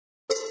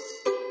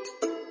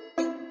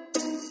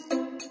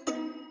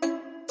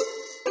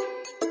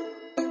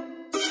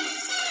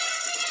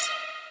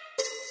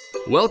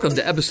Welcome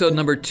to episode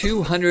number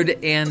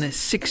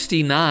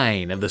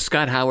 269 of the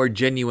Scott Howard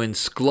Genuine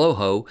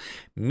ScLoHo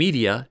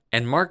Media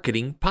and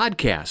Marketing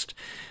Podcast.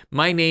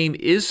 My name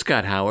is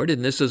Scott Howard,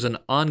 and this is an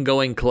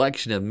ongoing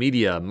collection of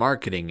media,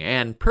 marketing,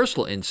 and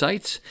personal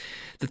insights.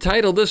 The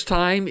title this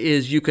time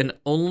is You Can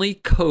Only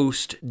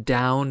Coast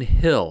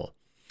Downhill.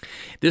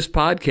 This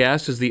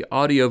podcast is the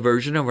audio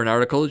version of an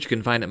article that you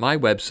can find at my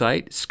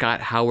website,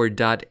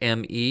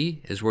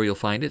 scotthoward.me is where you'll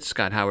find it,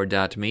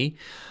 scotthoward.me.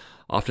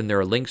 Often there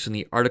are links in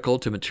the article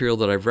to material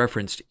that I've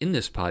referenced in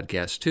this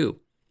podcast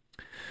too.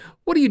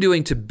 What are you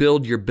doing to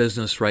build your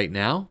business right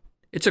now?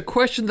 It's a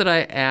question that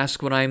I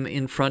ask when I'm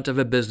in front of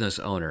a business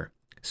owner.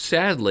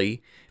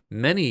 Sadly,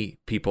 many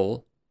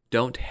people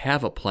don't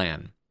have a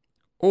plan.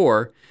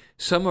 Or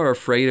some are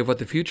afraid of what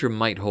the future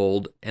might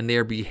hold, and they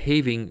are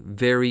behaving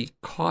very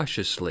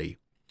cautiously.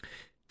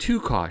 Too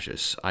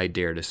cautious, I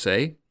dare to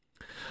say.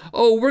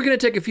 Oh, we're going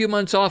to take a few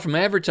months off from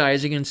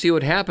advertising and see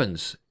what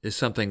happens, is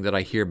something that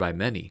I hear by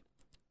many.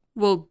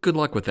 Well, good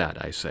luck with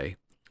that, I say.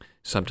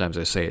 Sometimes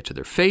I say it to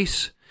their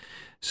face.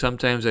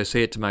 Sometimes I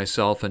say it to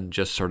myself and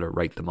just sort of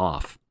write them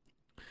off.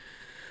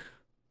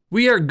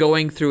 We are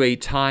going through a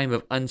time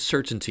of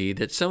uncertainty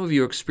that some of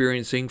you are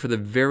experiencing for the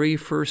very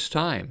first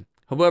time.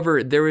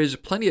 However, there is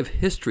plenty of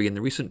history in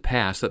the recent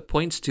past that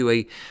points to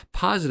a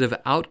positive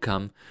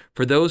outcome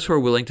for those who are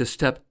willing to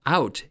step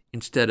out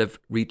instead of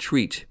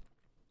retreat.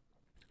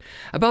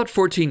 About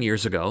 14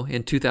 years ago,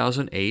 in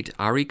 2008,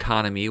 our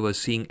economy was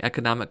seeing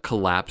economic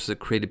collapse that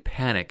created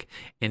panic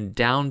and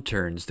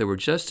downturns that were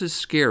just as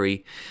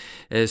scary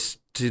as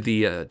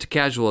to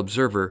casual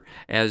observer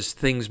as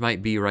things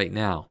might be right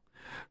now.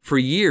 For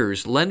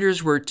years,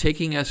 lenders were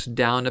taking us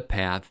down a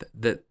path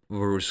that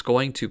was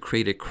going to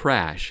create a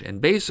crash, and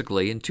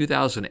basically, in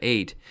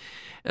 2008,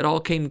 it all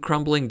came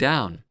crumbling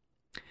down.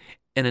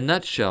 In a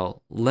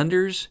nutshell,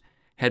 lenders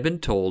had been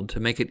told to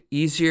make it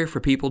easier for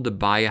people to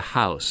buy a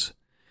house.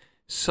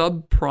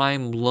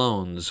 Subprime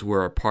loans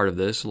were a part of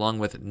this, along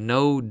with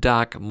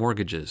no-doc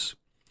mortgages.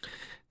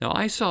 Now,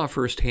 I saw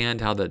firsthand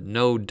how the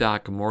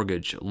no-doc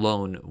mortgage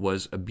loan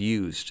was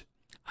abused.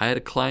 I had a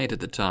client at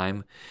the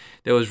time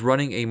that was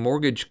running a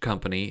mortgage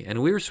company,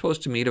 and we were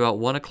supposed to meet about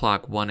 1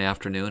 o'clock one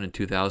afternoon in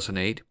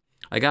 2008.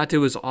 I got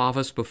to his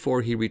office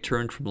before he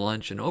returned from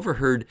lunch and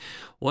overheard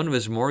one of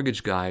his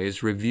mortgage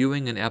guys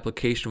reviewing an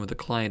application with a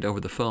client over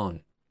the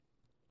phone.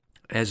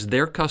 As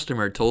their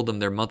customer told them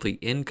their monthly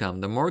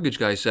income, the mortgage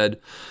guy said,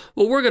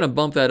 "Well, we're going to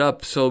bump that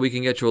up so we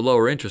can get you a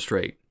lower interest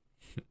rate."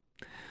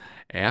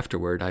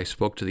 Afterward, I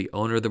spoke to the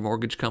owner of the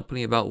mortgage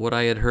company about what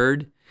I had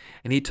heard,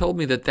 and he told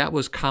me that that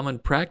was common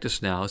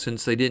practice now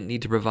since they didn't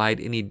need to provide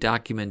any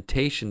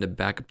documentation to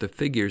back up the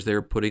figures they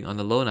were putting on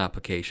the loan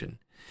application.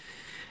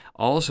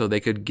 Also, they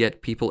could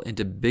get people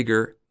into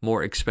bigger,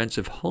 more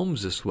expensive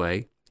homes this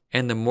way,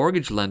 and the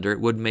mortgage lender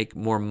would make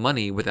more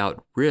money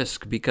without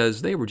risk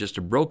because they were just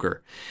a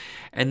broker.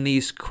 And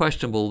these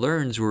questionable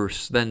loans were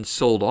then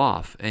sold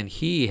off, and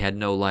he had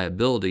no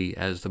liability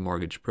as the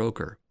mortgage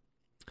broker.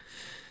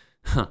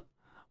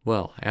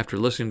 Well, after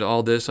listening to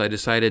all this, I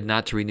decided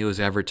not to renew his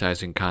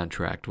advertising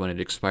contract when it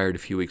expired a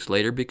few weeks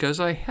later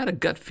because I had a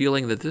gut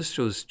feeling that this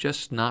was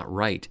just not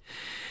right.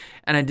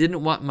 And I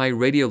didn't want my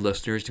radio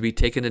listeners to be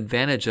taken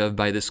advantage of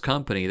by this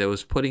company that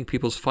was putting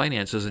people's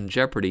finances in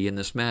jeopardy in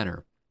this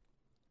manner.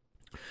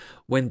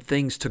 When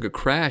things took a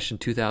crash in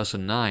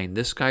 2009,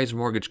 this guy's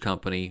mortgage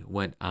company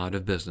went out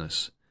of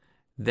business.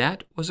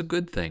 That was a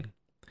good thing.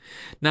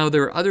 Now,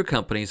 there were other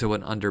companies that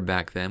went under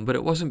back then, but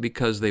it wasn't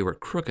because they were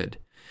crooked.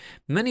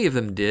 Many of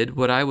them did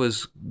what I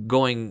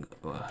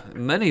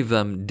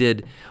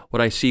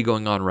see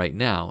going on right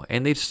now,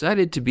 and they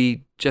decided to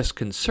be just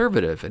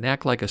conservative and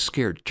act like a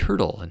scared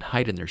turtle and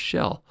hide in their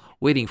shell,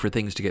 waiting for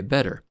things to get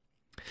better.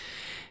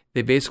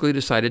 They basically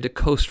decided to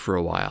coast for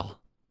a while.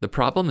 The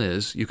problem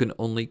is you can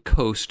only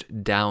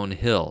coast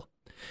downhill.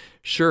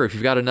 Sure, if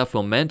you've got enough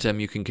momentum,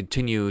 you can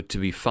continue to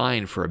be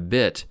fine for a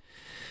bit.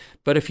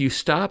 But if you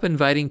stop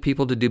inviting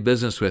people to do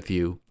business with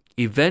you,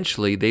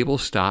 eventually they will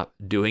stop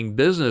doing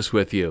business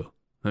with you.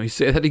 Let me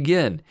say that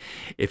again.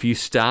 If you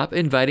stop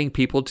inviting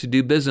people to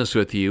do business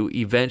with you,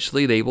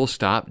 eventually they will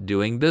stop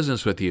doing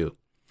business with you.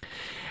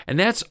 And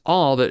that's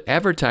all that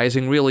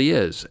advertising really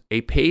is,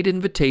 a paid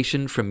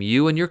invitation from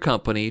you and your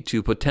company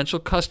to potential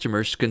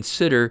customers to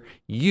consider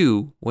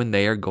you when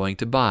they are going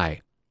to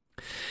buy.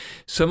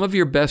 Some of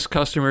your best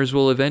customers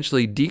will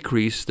eventually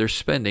decrease their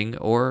spending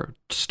or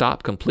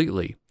stop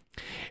completely.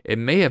 It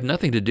may have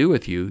nothing to do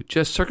with you,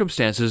 just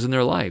circumstances in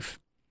their life.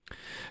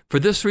 For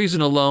this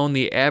reason alone,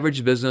 the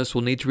average business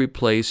will need to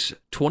replace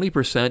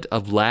 20%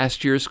 of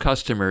last year's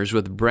customers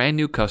with brand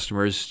new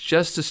customers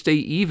just to stay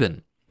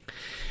even.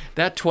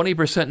 That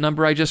 20%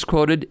 number I just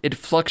quoted, it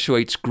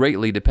fluctuates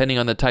greatly depending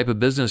on the type of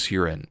business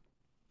you're in.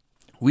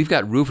 We've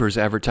got roofers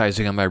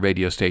advertising on my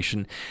radio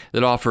station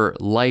that offer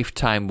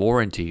lifetime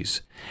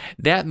warranties.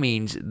 That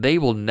means they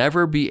will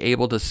never be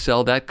able to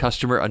sell that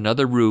customer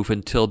another roof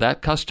until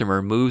that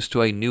customer moves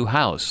to a new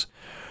house.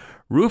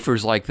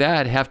 Roofers like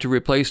that have to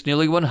replace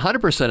nearly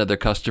 100% of their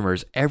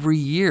customers every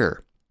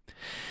year.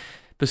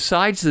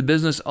 Besides the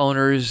business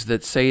owners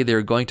that say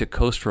they're going to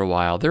coast for a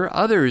while, there are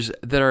others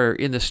that are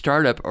in the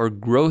startup or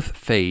growth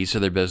phase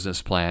of their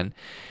business plan,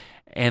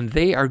 and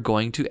they are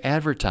going to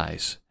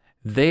advertise.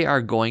 They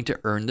are going to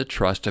earn the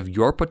trust of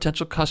your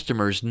potential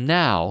customers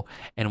now,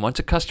 and once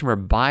a customer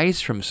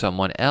buys from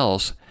someone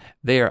else,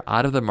 they are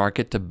out of the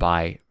market to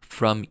buy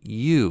from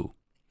you.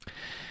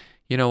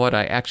 You know what?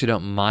 I actually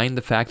don't mind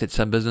the fact that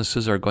some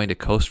businesses are going to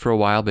coast for a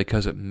while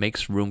because it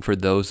makes room for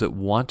those that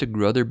want to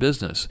grow their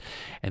business,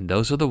 and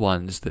those are the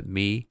ones that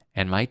me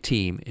and my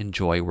team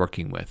enjoy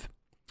working with.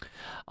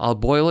 I'll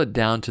boil it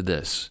down to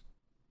this.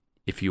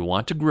 If you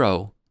want to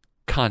grow,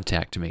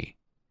 contact me.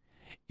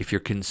 If you're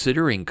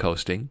considering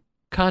coasting,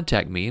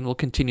 contact me and we'll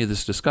continue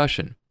this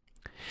discussion.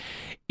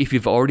 If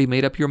you've already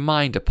made up your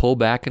mind to pull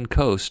back and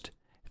coast,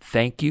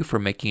 thank you for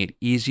making it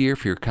easier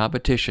for your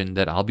competition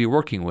that I'll be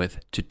working with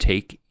to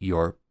take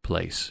your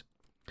place.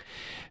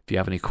 If you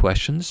have any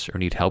questions or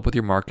need help with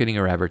your marketing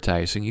or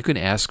advertising, you can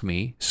ask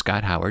me,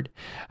 Scott Howard.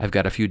 I've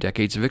got a few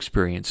decades of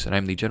experience, and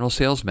I'm the General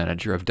Sales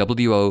Manager of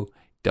WOWO.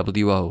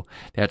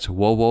 That's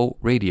WOWO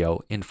Radio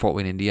in Fort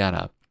Wayne,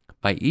 Indiana.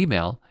 My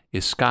email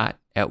is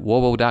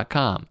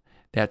scott@wowo.com.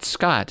 That's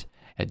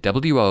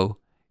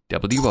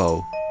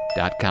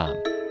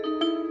scott@WOWO.com.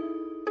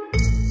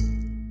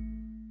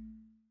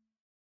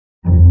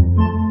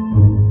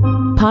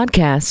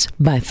 Podcasts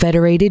by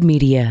Federated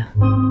Media.